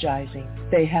energizing.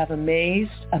 They have amazed,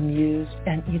 amused,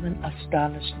 and even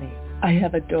astonished me. I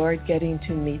have adored getting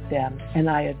to meet them, and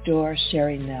I adore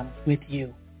sharing them with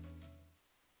you.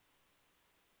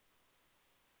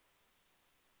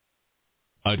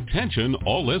 Attention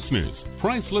all listeners.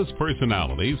 Priceless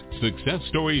Personalities, Success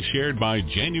Stories Shared by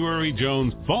January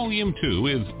Jones, Volume 2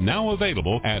 is now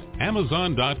available at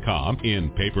Amazon.com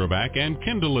in paperback and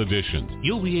Kindle editions.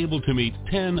 You'll be able to meet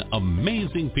 10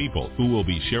 amazing people who will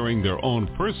be sharing their own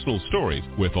personal stories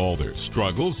with all their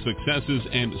struggles, successes,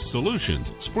 and solutions,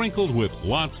 sprinkled with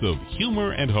lots of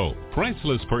humor and hope.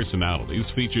 Priceless Personalities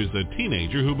features a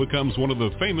teenager who becomes one of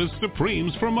the famous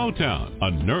Supremes from Motown,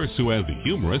 a nurse who as a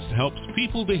humorist helps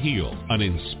people to heal, an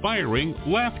inspiring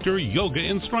laughter yoga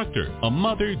instructor, a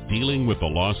mother dealing with the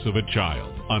loss of a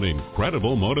child, an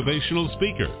incredible motivational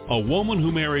speaker, a woman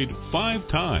who married 5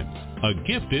 times, a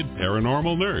gifted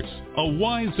paranormal nurse, a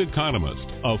wise economist,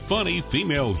 a funny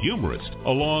female humorist,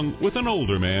 along with an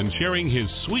older man sharing his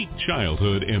sweet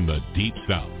childhood in the Deep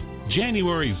South.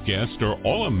 January's guests are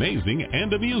all amazing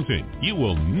and amusing. You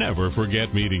will never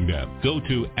forget meeting them. Go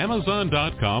to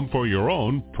Amazon.com for your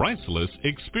own priceless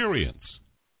experience.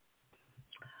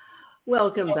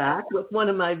 Welcome back with one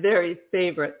of my very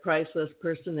favorite priceless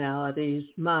personalities,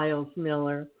 Myles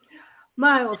Miller.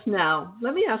 Myles, now,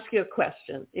 let me ask you a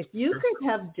question. If you could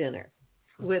have dinner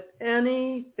with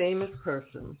any famous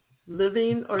person,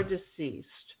 living or deceased,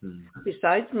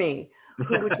 besides me,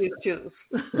 who would you choose?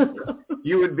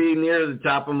 You would be near the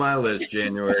top of my list,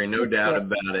 January, no doubt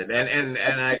about it. And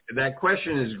that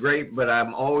question is great, but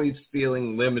I'm always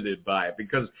feeling limited by it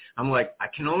because I'm like, I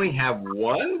can only have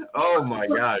one? Oh, my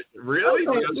gosh. Really?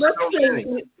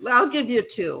 Okay, I'll give you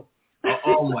 2.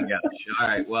 Oh, my gosh. All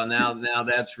right. Well, now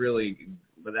that's really,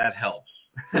 but that helps.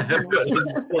 All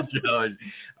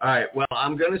right. Well,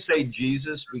 I'm going to say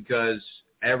Jesus because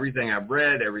everything I've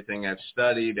read, everything I've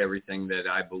studied, everything that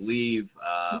I believe,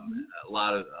 a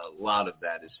lot of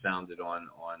that is founded on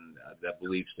that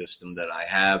belief system that I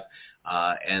have,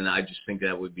 and I just think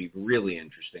that would be really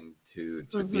interesting to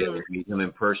be able to meet him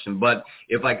in person. But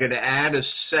if I could add a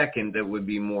second that would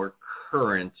be more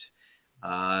current,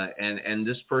 and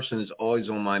this person is always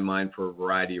on my mind for a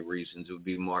variety of reasons, it would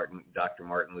be Dr.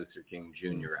 Martin Luther King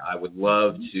Jr. I would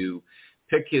love to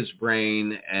pick his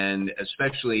brain, and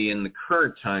especially in the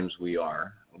current times we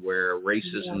are, where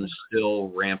racism is still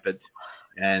rampant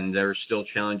and there are still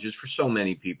challenges for so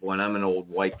many people. And I'm an old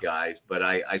white guy, but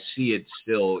I see it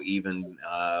still even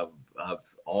of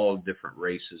all different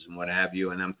races and what have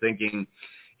you. And I'm thinking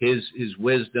his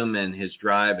wisdom and his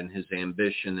drive and his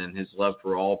ambition and his love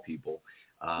for all people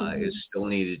is still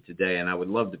needed today. And I would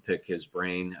love to pick his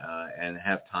brain and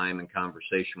have time and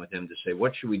conversation with him to say,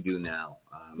 what should we do now?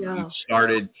 You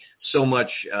started so much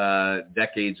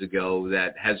decades ago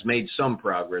that has made some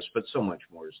progress, but so much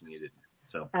more is needed.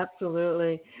 So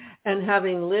absolutely. And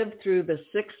having lived through the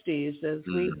 60s as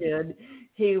we did,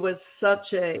 he was such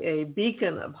a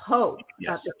beacon of hope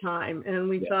at the time. And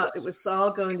we thought it was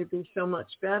all going to be so much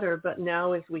better. But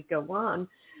now as we go on,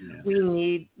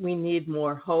 Yeah. We need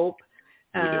more hope,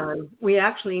 and we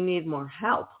actually need more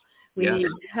help. We need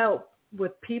help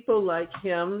with people like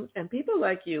him and people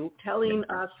like you telling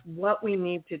us what we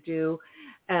need to do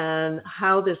and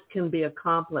how this can be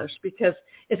accomplished, because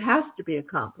it has to be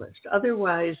accomplished.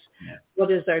 Otherwise,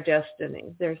 what is our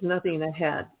destiny? There's nothing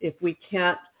ahead if we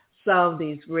can't solve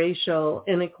these racial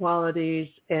inequalities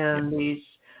and these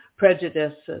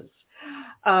prejudices.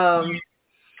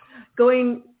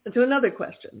 Going to another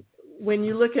question. When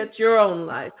you look at your own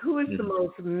life, who is the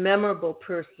most memorable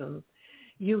person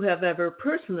you have ever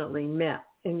personally met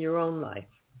in your own life?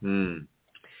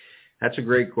 That's a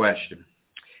great question.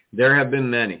 There have been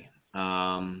many.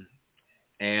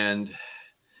 And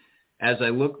as I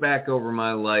look back over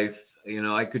my life,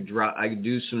 I could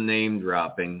do some name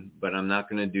dropping, but I'm not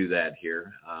going to do that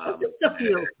here. Just a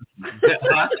few.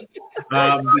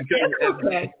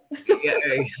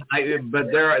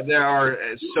 But there are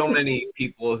so many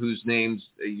people whose names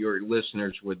your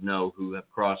listeners would know who have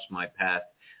crossed my path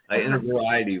in a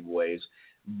variety of ways.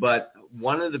 But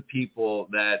one of the people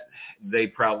that they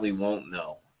probably won't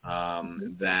know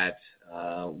that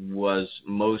was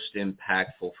most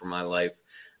impactful for my life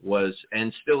was,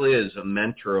 and still is, a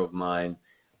mentor of mine.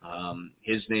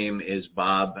 His name is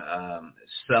Bob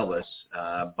Sellis.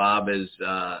 Bob is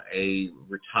a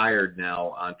retired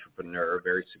now entrepreneur, a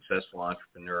very successful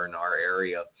entrepreneur in our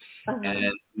area.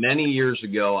 And many years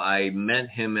ago, I met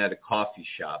him at a coffee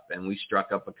shop, and we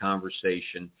struck up a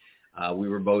conversation. We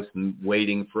were both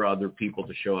waiting for other people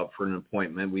to show up for an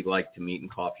appointment. We like to meet in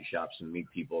coffee shops and meet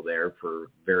people there for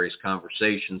various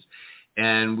conversations.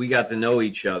 And we got to know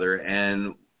each other.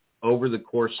 And over the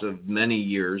course of many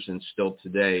years, and still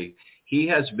today, he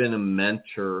has been a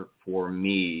mentor for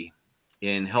me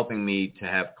in helping me to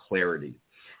have clarity.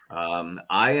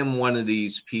 I am one of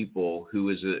these people who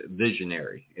is a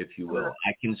visionary, if you will.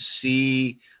 I can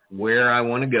see where I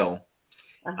want to go.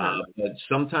 But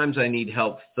sometimes I need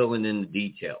help filling in the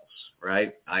details,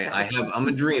 right? I'm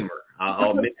a dreamer.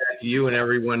 I'll admit that to you and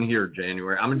everyone here,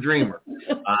 January. I'm a dreamer.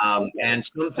 And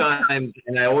sometimes,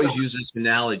 and I always use this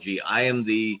analogy, I am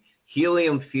the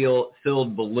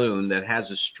helium-filled balloon that has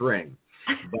a string.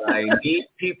 But I need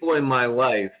people in my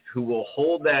life who will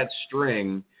hold that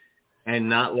string and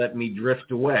not let me drift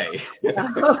away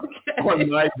on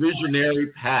my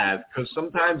visionary path, because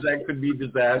sometimes that could be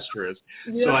disastrous.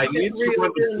 So I need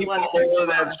someone to keep hold of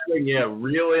that string.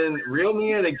 Reel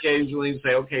me in occasionally and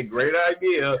say, okay, great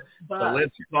idea, but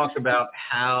let's talk about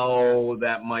how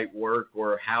that might work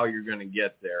or how you're going to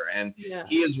get there. And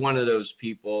he is one of those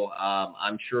people.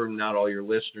 I'm sure not all your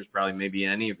listeners, probably maybe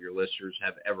any of your listeners,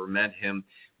 have ever met him.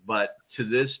 But to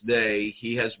this day,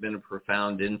 he has been a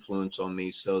profound influence on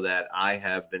me, so that I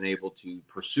have been able to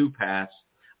pursue paths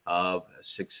of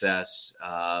success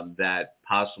that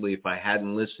possibly, if I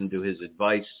hadn't listened to his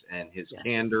advice and his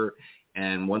candor,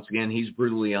 and once again, he's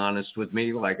brutally honest with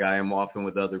me, like I am often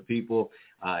with other people.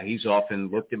 He's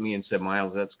often looked at me and said,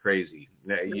 Myles, that's crazy.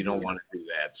 You don't want to do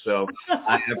that. So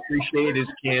I appreciate his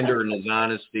candor and his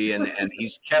honesty, and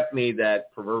he's kept me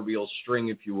that proverbial string,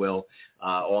 if you will,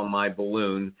 on my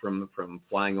balloon from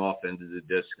flying off into the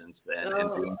distance and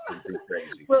doing something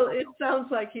crazy. Well, it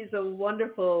sounds like he's a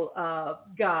wonderful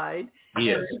guide.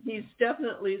 He is. He's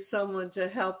definitely someone to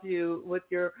help you with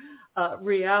your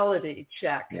reality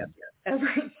check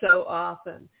ever so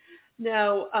often.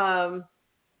 Now,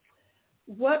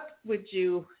 what would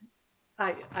you,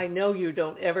 I know you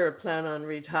don't ever plan on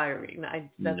retiring.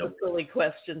 That's a silly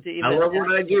question to even ask. What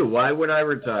would I do? Why would I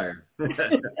retire?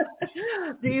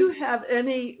 Do you have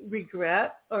any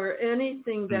regret or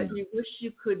anything that you wish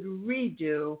you could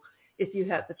redo if you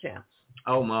had the chance?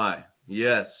 Oh, my.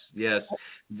 Yes.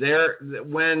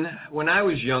 When I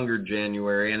was younger,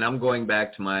 January, and I'm going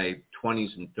back to my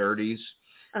 20s and 30s,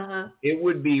 it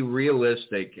would be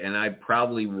realistic, and I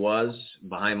probably was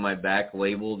behind my back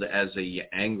labeled as a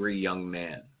angry young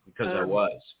man, because I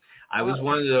was. I was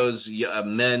one of those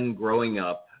men growing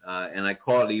up, and I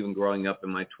call it even growing up in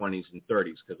my 20s and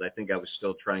 30s, because I think I was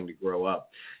still trying to grow up,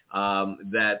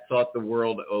 that thought the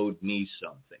world owed me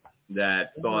something,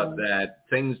 that thought that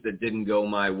things that didn't go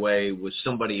my way was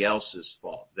somebody else's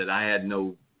fault, that I had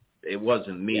no, it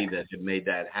wasn't me that had made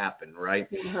that happen, right?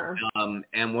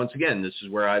 And once again, this is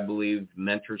where I believe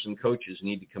mentors and coaches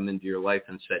need to come into your life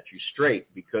and set you straight,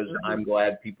 because I'm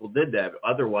glad people did that.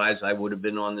 Otherwise, I would have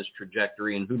been on this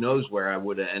trajectory, and who knows where I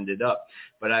would have ended up.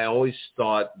 But I always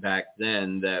thought back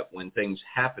then that when things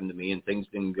happened to me and things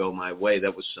didn't go my way,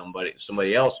 that was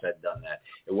somebody else had done that.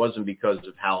 It wasn't because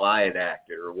of how I had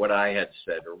acted or what I had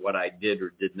said or what I did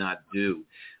or did not do.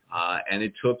 And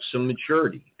it took some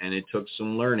maturity, and it took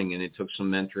some learning, and it took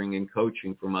some mentoring and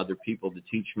coaching from other people to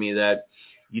teach me that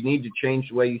you need to change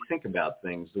the way you think about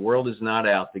things. The world is not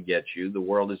out to get you. The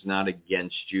world is not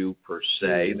against you per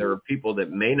se. There are people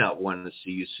that may not want to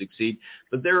see you succeed,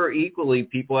 but there are equally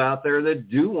people out there that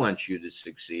do want you to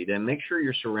succeed. And make sure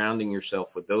you're surrounding yourself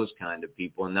with those kind of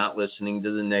people and not listening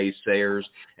to the naysayers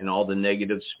and all the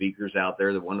negative speakers out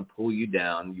there that want to pull you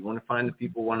down. You want to find the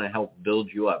people who want to help build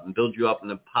you up and build you up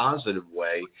in a positive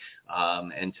way,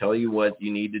 and tell you what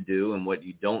you need to do and what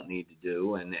you don't need to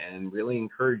do, and really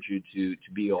encourage you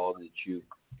to be all that you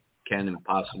can and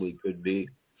possibly could be.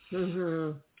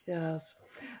 Mm-hmm. Yes,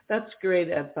 that's great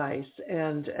advice.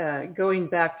 And going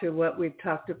back to what we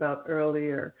talked about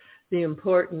earlier, the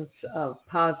importance of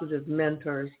positive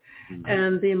mentors,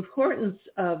 and the importance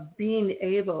of being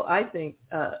able, I think,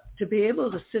 to be able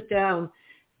to sit down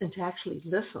and to actually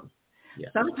listen. Yeah.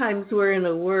 Sometimes we're in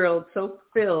a world so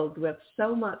filled with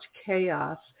so much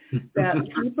chaos that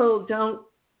people don't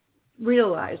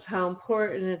realize how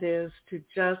important it is to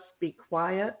just be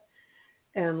quiet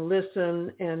and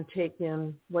listen and take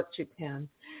in what you can.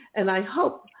 And I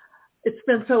hope it's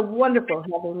been so wonderful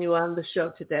having you on the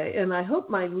show today. And I hope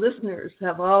my listeners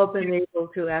have all been able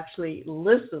to actually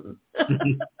listen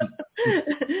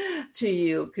to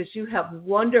you, because you have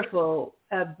wonderful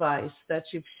advice that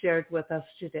you've shared with us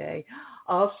today.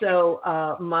 Also,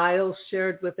 Myles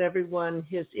shared with everyone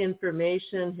his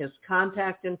information, his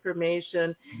contact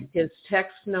information, his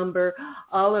text number.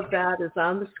 All of that is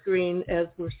on the screen as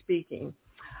we're speaking.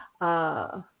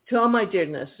 To all my dear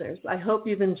listeners, I hope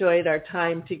you've enjoyed our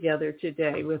time together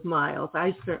today with Myles.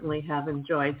 I certainly have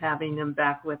enjoyed having him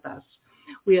back with us.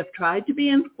 We have tried to be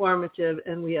informative,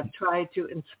 and we have tried to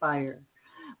inspire.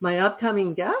 My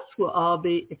upcoming guests will all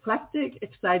be eclectic,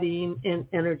 exciting, and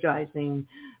energizing,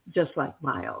 just like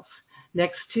Myles.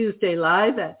 Next Tuesday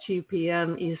live at 2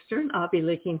 p.m. Eastern, I'll be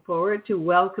looking forward to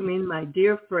welcoming my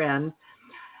dear friend,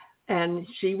 and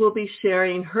she will be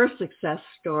sharing her success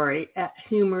story at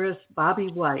humorist Bobby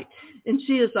White, and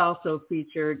she is also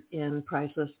featured in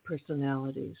Priceless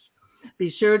Personalities.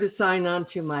 Be sure to sign on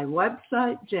to my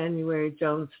website,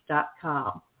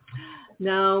 JanuaryJones.com.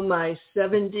 Now, my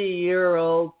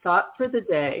 70-year-old thought for the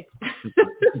day.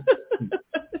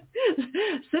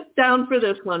 Sit down for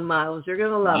this one, Myles. You're going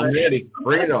to love it. I'm ready.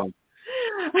 Bring it on.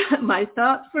 My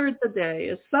thought for the day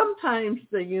is sometimes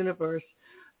the universe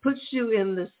puts you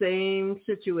in the same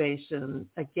situation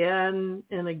again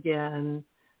and again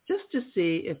just to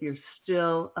see if you're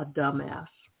still a dumbass.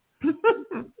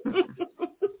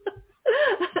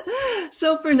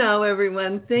 So for now,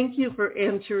 everyone, thank you for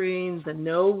entering the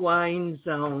no whine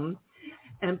zone.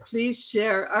 And please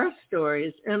share our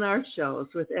stories and our shows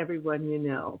with everyone you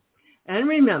know. And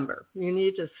remember, you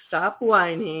need to stop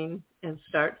whining and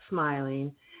start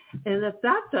smiling. And if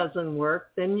that doesn't work,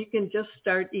 then you can just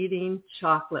start eating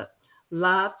chocolate.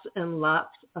 Lots and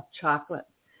lots of chocolate.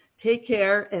 Take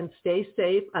care and stay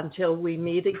safe until we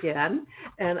meet again.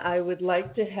 And I would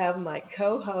like to have my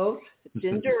co-host,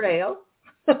 Ginger Ale,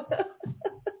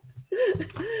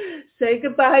 say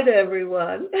goodbye to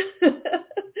everyone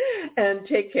and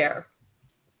take care.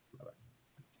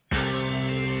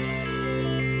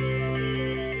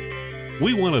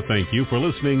 We want to thank you for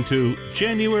listening to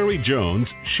January Jones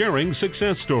Sharing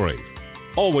Success Stories.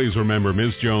 Always remember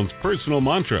Ms. Jones' personal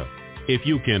mantra, if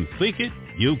you can think it,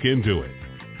 you can do it.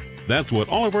 That's what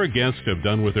all of our guests have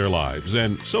done with their lives,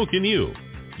 and so can you.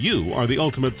 You are the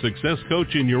ultimate success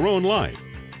coach in your own life.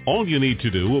 All you need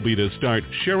to do will be to start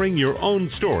sharing your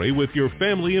own story with your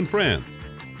family and friends.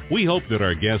 We hope that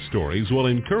our guest stories will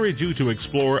encourage you to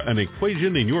explore an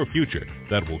equation in your future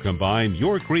that will combine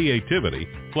your creativity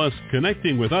plus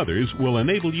connecting with others will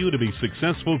enable you to be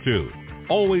successful too.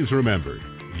 Always remember,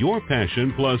 your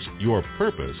passion plus your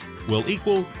purpose will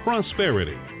equal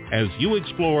prosperity as you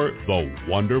explore the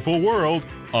wonderful world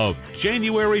of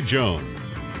January Jones.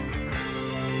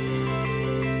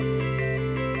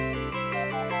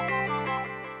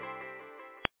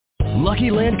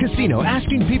 Lucky Land Casino,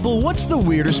 asking people, what's the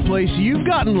weirdest place you've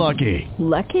gotten lucky?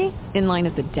 Lucky? In line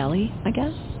at the deli, I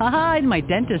guess? Aha, in my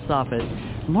dentist's office.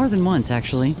 More than once,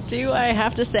 actually. Do I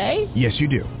have to say? Yes, you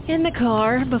do. In the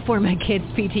car before my kids'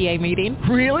 PTA meeting.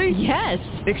 Really? Yes.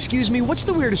 Excuse me, what's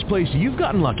the weirdest place you've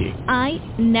gotten lucky? I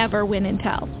never win and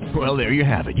tell. Well, there you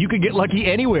have it. You can get lucky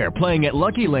anywhere, playing at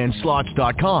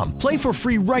LuckyLandSlots.com. Play for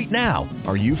free right now.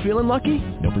 Are you feeling lucky?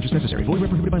 No purchase necessary. Void where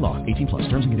prohibited by law. 18+.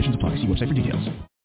 Terms and conditions apply. See website for details.